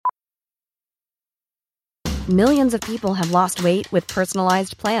Millions of people have lost weight with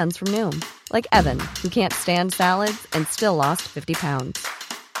personalized plans from Noom. Like Evan, who can't stand salads and still lost 50 pounds.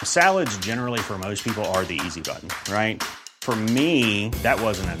 Salads generally for most people are the easy button, right? For me, that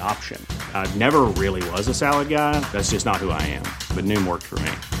wasn't an option. I never really was a salad guy. That's just not who I am. But Noom worked for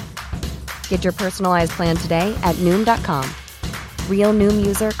me. Get your personalized plan today at Noom.com. Real Noom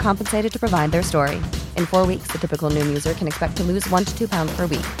user compensated to provide their story. In 4 weeks, the typical Noom user can expect to lose 1 to 2 pounds per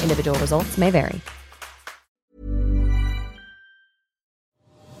week. Individual results may vary.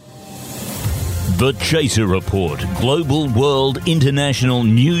 The Chaser Report, Global World International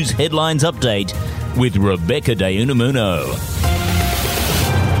News Headlines Update with Rebecca De Unamuno.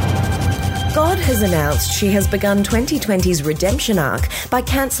 God has announced she has begun 2020's redemption arc by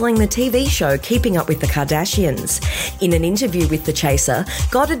cancelling the TV show Keeping Up with the Kardashians. In an interview with The Chaser,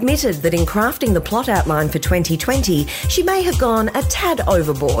 God admitted that in crafting the plot outline for 2020, she may have gone a tad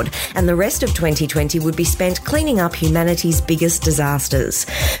overboard, and the rest of 2020 would be spent cleaning up humanity's biggest disasters.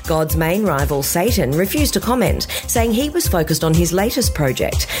 God's main rival, Satan, refused to comment, saying he was focused on his latest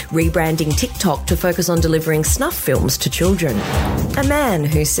project, rebranding TikTok to focus on delivering snuff films to children. A man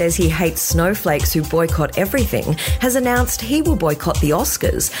who says he hates snowflakes who boycott everything has announced he will boycott the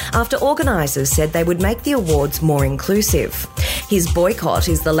Oscars after organisers said they would make the awards more inclusive. His boycott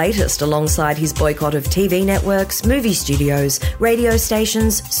is the latest alongside his boycott of TV networks, movie studios, radio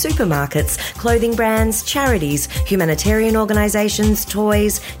stations, supermarkets, clothing brands, charities, humanitarian organisations,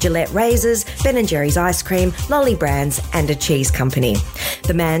 toys, Gillette razors, Ben & Jerry's ice cream, lolly brands and a cheese company.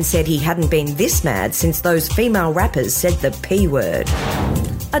 The man said he hadn't been this mad since those female rappers said the P word.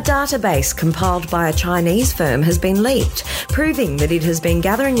 A database compiled by a Chinese firm has been leaked, proving that it has been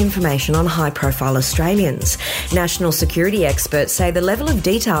gathering information on high-profile Australians. National security experts say the level of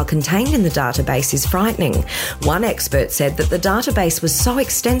detail contained in the database is frightening. One expert said that the database was so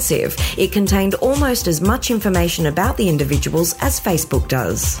extensive, it contained almost as much information about the individuals as Facebook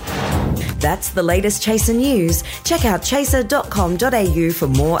does. That's the latest Chaser news. Check out chaser.com.au for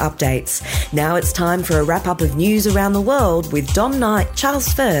more updates. Now it's time for a wrap-up of news around the world with Dom Knight, Charles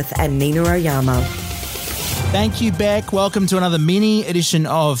Firth and Nina Oyama. Thank you, Beck. Welcome to another mini edition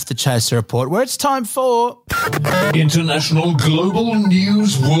of the Chaser Report, where it's time for International Global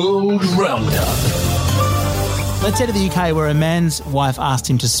News World Roundup. Let's head to the UK, where a man's wife asked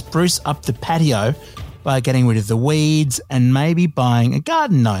him to spruce up the patio by getting rid of the weeds and maybe buying a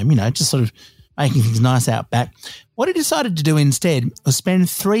garden gnome, just sort of making things nice out back. What he decided to do instead was spend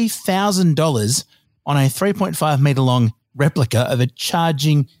 $3,000 on a 3.5 metre long replica of a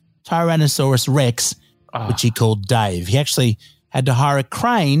charging Tyrannosaurus Rex, which he called Dave. He actually had to hire a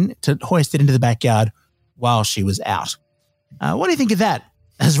crane to hoist it into the backyard while she was out. What do you think of that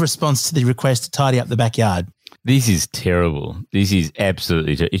as a response to the request to tidy up the backyard? This is terrible. This is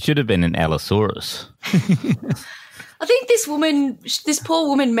absolutely terrible. It should have been an Allosaurus. I think this poor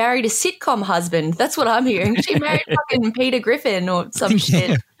woman married a sitcom husband. That's what I'm hearing. She married fucking Peter Griffin or some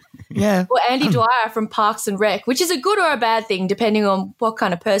shit. Yeah. Or Andy Dwyer from Parks and Rec, which is a good or a bad thing depending on what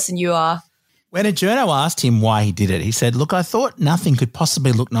kind of person you are. When a journo asked him why he did it, he said, look, I thought nothing could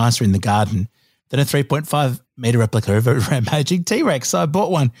possibly look nicer in the garden than a 3.5 metre replica of a rampaging T-Rex. So I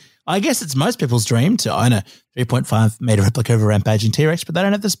bought one. I guess it's most people's dream to own a 3.5 metre replica of a rampaging T-Rex, but they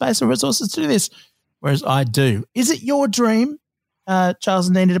don't have the space or resources to do this, whereas I do. Is it your dream, Charles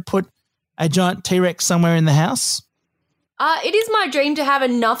and Nina, to put a giant T-Rex somewhere in the house? It is my dream to have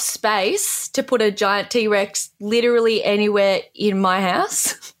enough space to put a giant T-Rex literally anywhere in my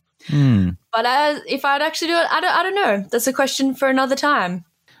house. But if I'd actually do it, I don't know. That's a question for another time.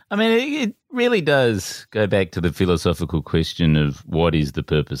 I mean, it really does go back to the philosophical question of what is the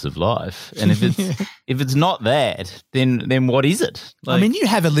purpose of life, and if it's not that, then what is it? I mean, you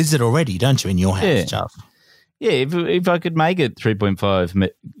have a lizard already, don't you, in your house, Charles? Yeah, if I could make it 3.5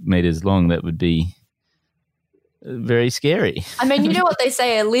 meters long, that would be very scary. I mean, you know what they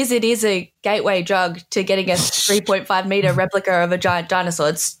say, a lizard is a gateway drug to getting a 3.5 metre replica of a giant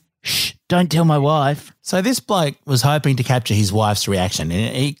dinosaur. Shh, don't tell my wife. So this bloke was hoping to capture his wife's reaction,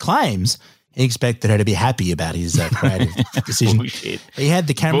 and he claims he expected her to be happy about his creative decision. Bullshit. He had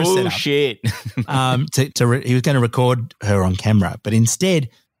the camera set up. He was going to record her on camera, but instead,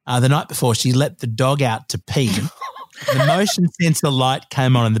 the night before, she let the dog out to pee. The motion sensor light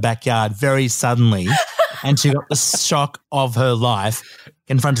came on in the backyard very suddenly, and she got the shock of her life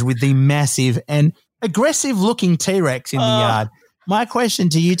confronted with the massive and aggressive-looking T-Rex in the yard. My question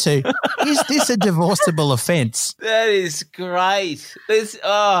to you two, is this a divorceable offence? That is great.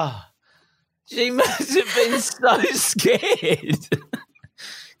 She must have been so scared.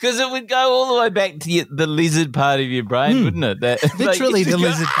 Because it would go all the way back to the lizard part of your brain, wouldn't it? Literally the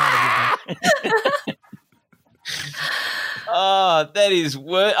lizard part of your brain. Oh, that is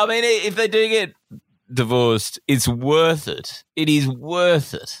worth. I mean, if they do get divorced, it's worth it. It is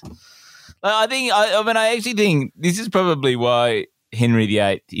worth it. I actually think this is probably why Henry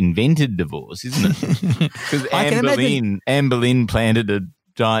VIII invented divorce, isn't it? Because Anne Boleyn planted a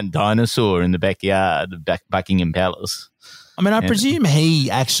giant dinosaur in the backyard of Buckingham Palace. I mean, I presume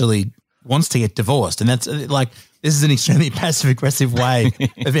he actually wants to get divorced, and that's like this is an extremely passive-aggressive way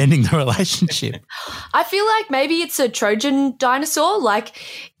of ending the relationship. I feel like maybe it's a Trojan dinosaur.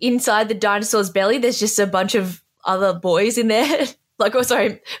 Like inside the dinosaur's belly, there's just a bunch of other boys in there.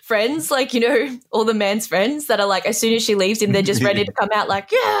 Friends, like, you know, all the man's friends that are like, as soon as she leaves him, they're just ready to come out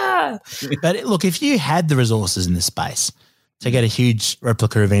like, yeah. But look, if you had the resources in the space to get a huge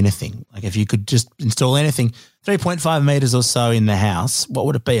replica of anything, like if you could just install anything 3.5 meters or so in the house, what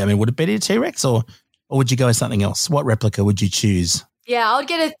would it be? I mean, would it be a T-Rex or would you go with something else? What replica would you choose? Yeah, I would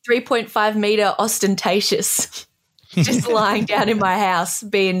get a 3.5 meter ostentatious just lying down in my house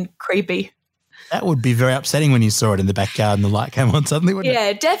being creepy. That would be very upsetting when you saw it in the backyard and the light came on suddenly, wouldn't it?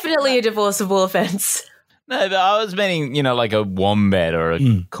 Yeah, definitely a divorceable offence. No, but I was meaning, you know, like a wombat or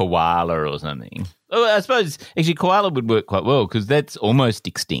a koala or something. Oh, I suppose actually koala would work quite well because that's almost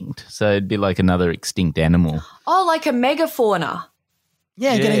extinct. So it'd be like another extinct animal. Oh, like a megafauna.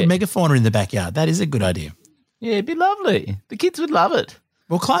 Yeah, getting a megafauna in the backyard. That is a good idea. Yeah, it'd be lovely. The kids would love it.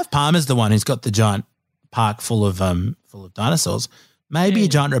 Well, Clive Palmer's the one who's got the giant park full of dinosaurs. Maybe a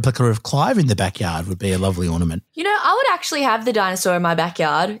giant replica of Clive in the backyard would be a lovely ornament. You know, I would actually have the dinosaur in my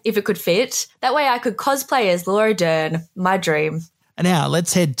backyard if it could fit. That way I could cosplay as Laura Dern, my dream. And now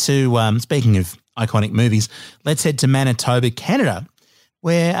let's head to, speaking of iconic movies, let's head to Manitoba, Canada,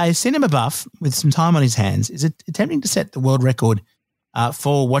 where a cinema buff with some time on his hands is attempting to set the world record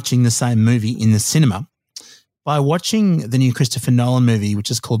for watching the same movie in the cinema by watching the new Christopher Nolan movie,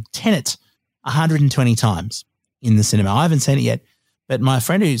 which is called Tenet, 120 times in the cinema. I haven't seen it yet. But my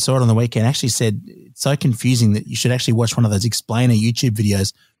friend who saw it on the weekend actually said it's so confusing that you should actually watch one of those explainer YouTube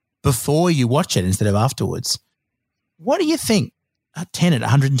videos before you watch it instead of afterwards. What do you think? Tenet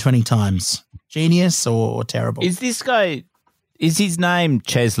 120 times. Genius or terrible? Is his name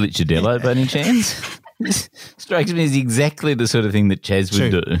Chaz Licciardello by any chance? Strikes me as exactly the sort of thing that Chaz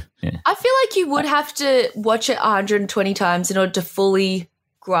would do. Yeah. I feel like you would have to watch it 120 times in order to fully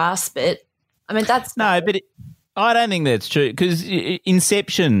grasp it. I mean, that's... No, but... I don't think that's true because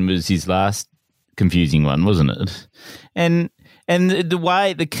Inception was his last confusing one, wasn't it? And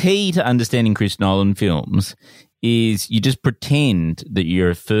the key to understanding Chris Nolan films is you just pretend that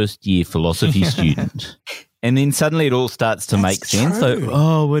you're a first-year philosophy student and then suddenly it all starts to make sense. True. Like,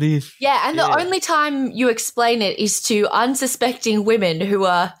 oh, what if? Yeah, and the only time you explain it is to unsuspecting women who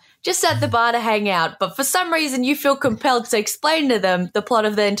are just at the bar to hang out, but for some reason you feel compelled to explain to them the plot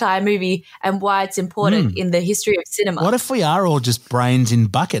of the entire movie and why it's important in the history of cinema. What if we are all just brains in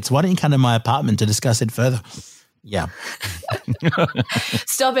buckets? Why don't you come to my apartment to discuss it further? Yeah.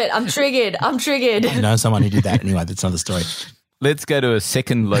 Stop it. I'm triggered. You know someone who did that. Anyway, that's another story. Let's go to a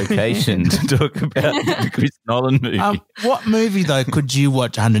second location to talk about the Chris Nolan movie. What movie, though, could you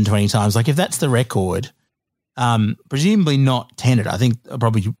watch 120 times? Like if that's the record, presumably not Tenet. I think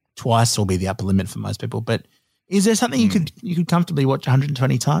probably twice will be the upper limit for most people. But is there something you could comfortably watch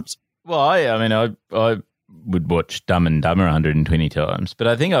 120 times? Well, I would watch Dumb and Dumber 120 times, but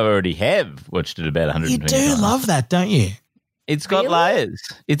I think I already have watched it about 120 times. You do love that, don't you? It's got layers.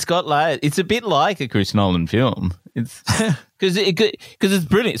 It's got layers. It's a bit like a Chris Nolan film. It's because it's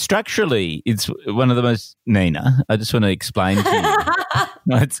brilliant. Structurally, it's one of the most... Nina, I just want to explain to you.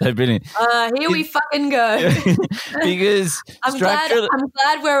 No, it's so brilliant. Here we fucking go. Because I'm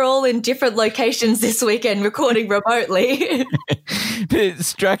glad we're all in different locations this weekend recording remotely. But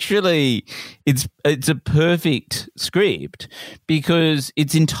structurally, it's a perfect script because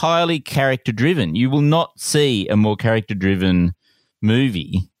it's entirely character-driven. You will not see a more character-driven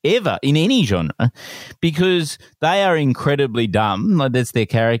movie ever in any genre because they are incredibly dumb. Like that's their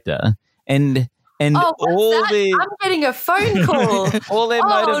character. And all their... I'm getting a phone call. All their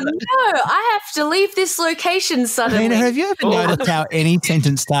motive... no, I have to leave this location suddenly. Nina, have you ever noticed how any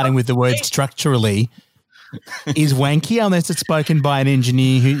sentence starting with the word structurally is wanky unless it's spoken by an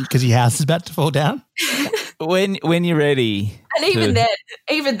engineer because your house is about to fall down? When you're ready. And even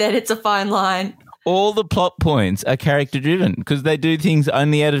then it's a fine line. All the plot points are character-driven because they do things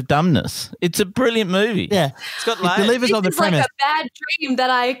only out of dumbness. It's a brilliant movie. Yeah. It's got layers. Believe us on the premise. Like a bad dream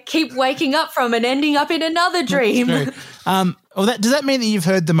that I keep waking up from and ending up in another dream. Does that mean that you've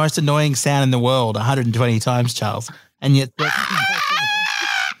heard the most annoying sound in the world 120 times, Charles? And yet...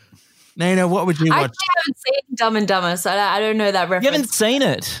 Nina, what would you watch? I haven't seen Dumb and Dumber, so I don't know that reference. You haven't seen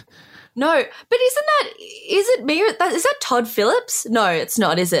it? No, but is that Todd Phillips? No, it's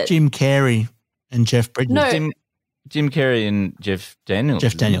not, is it? Jim Carrey and Jeff Bridges. No. Jim Carrey and Jeff Daniels.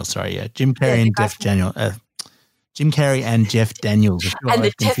 Jeff Daniels, sorry, yeah. Jim Carrey and Jeff Daniels. Jim Carrey and Jeff Daniels. And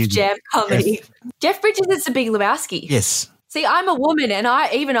the Def Jam comedy. Jeff Bridges is the Big Lebowski. Yes. See, I'm a woman and I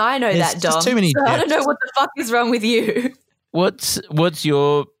know that, Dom. Just too many so I don't know what the fuck is wrong with you. What's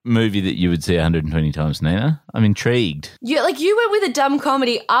your movie that you would see 120 times, Nina? I'm intrigued. You went with a dumb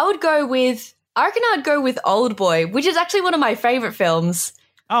comedy. I reckon I'd go with Old Boy, which is actually one of my favorite films.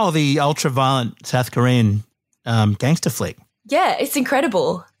 Oh, the ultra-violent South Korean gangster flick. Yeah, it's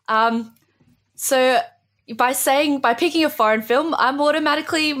incredible. So by picking a foreign film, I'm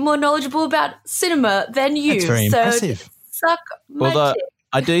automatically more knowledgeable about cinema than you. That's very impressive. Suck my dick.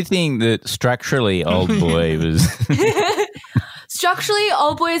 I do think that structurally Old Boy was... Structurally,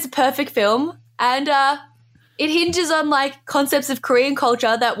 Old Boy is a perfect film, and it hinges on like concepts of Korean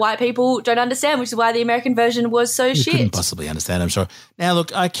culture that white people don't understand, which is why the American version was so shit. Couldn't possibly understand, I'm sure. Now,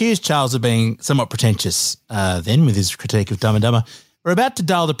 look, I accused Charles of being somewhat pretentious then with his critique of Dumb and Dumber. We're about to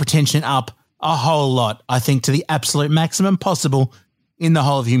dial the pretension up a whole lot, I think, to the absolute maximum possible in the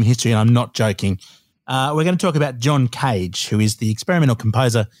whole of human history, and I'm not joking. We're going to talk about John Cage, who is the experimental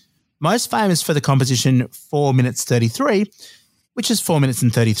composer most famous for the composition 4 minutes 33, which is 4 minutes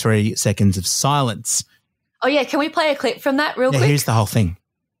and 33 seconds of silence. Oh, yeah. Can we play a clip from that real quick? Here's the whole thing.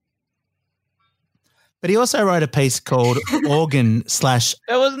 But he also wrote a piece called Organ / That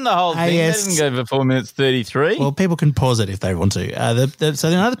wasn't the whole thing. That didn't go for 4 minutes 33. Well, people can pause it if they want to. So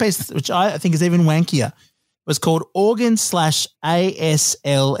another piece, which I think is even wankier, was called Organ /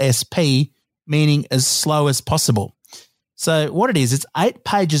 ASLSP, meaning as slow as possible. So what it is, it's 8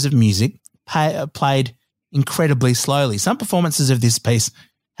 pages of music played incredibly slowly. Some performances of this piece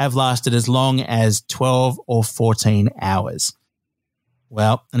have lasted as long as 12 or 14 hours.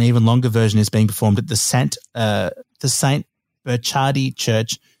 Well, an even longer version is being performed at the St. Burchardi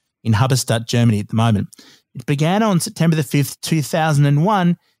Church in Halberstadt, Germany at the moment. It began on September the 5th,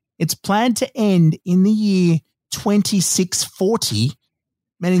 2001. It's planned to end in the year 2640,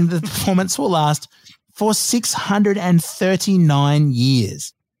 meaning the performance will last for 639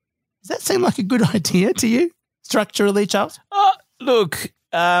 years. Does that seem like a good idea to you, structurally, Charles? Look,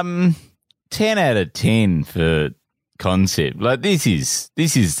 10 out of 10 for concept. Like this is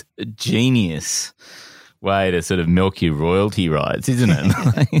a genius way to sort of milk your royalty rights, isn't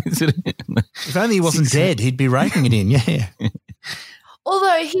it? If only he wasn't dead, he'd be raking it in, yeah.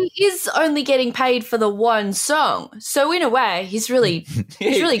 Although he is only getting paid for the one song. So in a way, he's really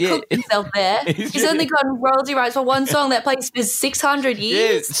cooked himself there. He's only gotten royalty rights for one song that plays for 600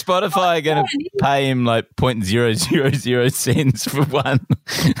 years. Yeah, Spotify are going to pay him like 0.000 cents for one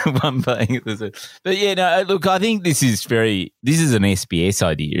paying. But yeah, no, look, I think this is an SBS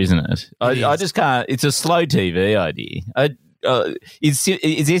idea, isn't it? I just can't. It's a slow TV idea. Is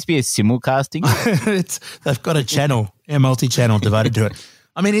SBS simulcasting? They've got a channel, a multi-channel devoted to it.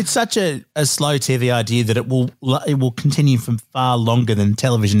 I mean, it's such a slow TV idea that it will continue for far longer than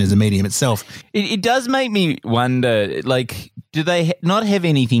television as a medium itself. It does make me wonder, like, do they not have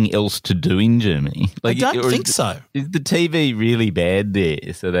anything else to do in Germany? Like, I don't think so. Is the TV really bad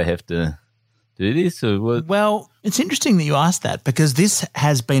there, so they have to do this? Or what? Well, it's interesting that you asked that because this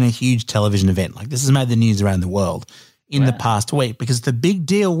has been a huge television event. Like, this has made the news around the world in the past week because the big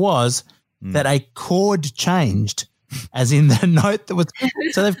deal was that a chord changed, as in the note that was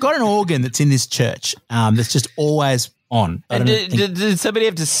 – so they've got an organ that's in this church that's just always on. And did somebody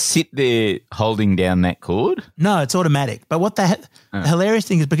have to sit there holding down that chord? No, it's automatic. But what the hilarious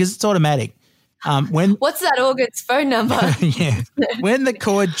thing is because it's automatic what's that organ's phone number? Yeah. When the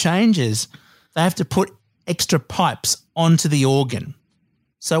chord changes, they have to put extra pipes onto the organ.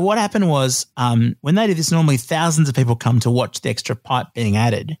 So what happened was when they did this, normally thousands of people come to watch the extra pipe being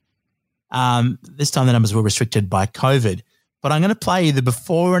added. This time the numbers were restricted by COVID. But I'm going to play you the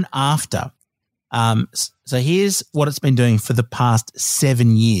before and after. So here's what it's been doing for the past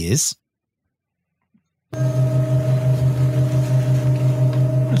 7 years. That's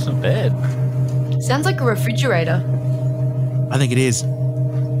not bad. Sounds like a refrigerator. I think it is.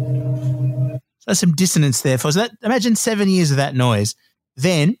 So some dissonance there. So imagine 7 years of that noise.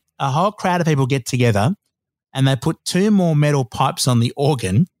 Then a whole crowd of people get together and they put 2 more metal pipes on the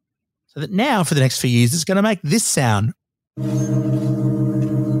organ so that now for the next few years it's going to make this sound.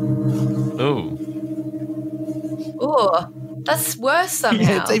 Oh. Oh, that's worse somehow.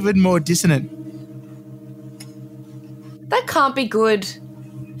 Yeah, it's even more dissonant. That can't be good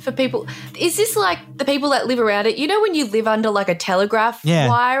for people. Is this like the people that live around it? You know when you live under like a telegraph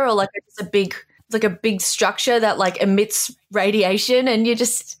wire or like a big structure that like emits radiation and you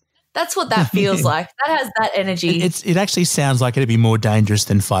just That's what that feels like. That has that energy. It actually sounds like it'd be more dangerous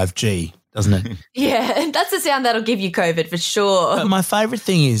than 5G, doesn't it? Yeah, and that's the sound that'll give you COVID for sure. But my favourite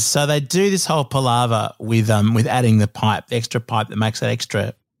thing is, so they do this whole palaver with adding the extra pipe that makes that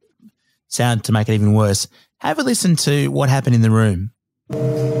extra sound to make it even worse. Have a listen to what happened in the room. You're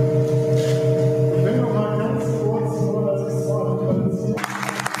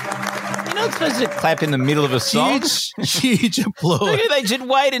not supposed to clap in the middle of a song. Huge applause. They should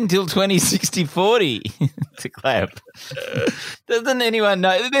wait until 2060-40 to clap. Doesn't anyone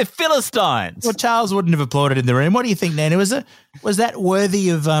know? They're Philistines. Well, Charles wouldn't have applauded in the room. What do you think, Nana? Was that worthy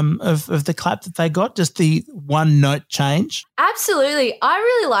of the clap that they got? Just the one note change? Absolutely. I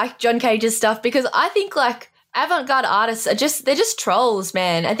really like John Cage's stuff because I think like avant-garde artists they're just trolls,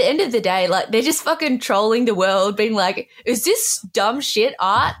 man. At the end of the day, like they're just fucking trolling the world, being like, is this dumb shit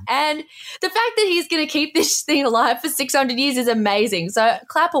art? And the fact that he's going to keep this thing alive for 600 years is amazing. So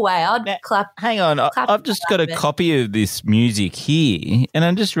clap away. Clap. Hang on. I've just got a copy of this music here and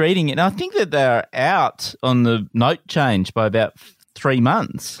I'm just reading it. And I think that they're out on the note change by about 3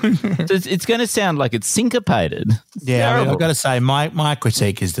 months. So it's going to sound like it's syncopated. Yeah, I mean, I've got to say my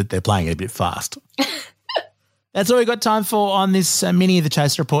critique is that they're playing it a bit fast. That's all we've got time for on this mini of the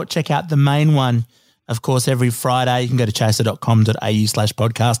Chaser Report. Check out the main one, of course, every Friday. You can go to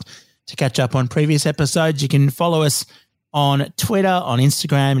chaser.com.au/podcast to catch up on previous episodes. You can follow us on Twitter, on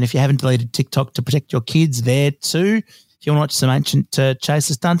Instagram, and if you haven't deleted TikTok, to protect your kids there too. If you want to watch some ancient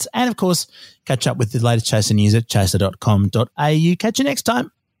Chaser stunts, and, of course, catch up with the latest Chaser news at chaser.com.au. Catch you next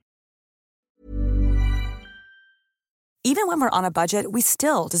time. Even when we're on a budget, we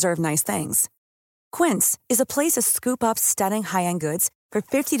still deserve nice things. Quince is a place to scoop up stunning high-end goods for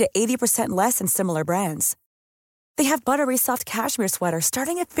 50 to 80% less than similar brands. They have buttery soft cashmere sweaters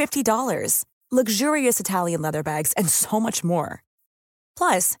starting at $50, luxurious Italian leather bags, and so much more.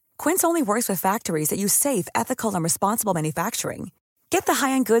 Plus, Quince only works with factories that use safe, ethical, and responsible manufacturing. Get the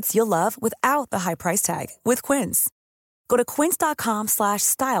high-end goods you'll love without the high price tag with Quince. Go to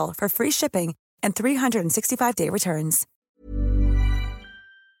quince.com/style for free shipping and 365-day returns.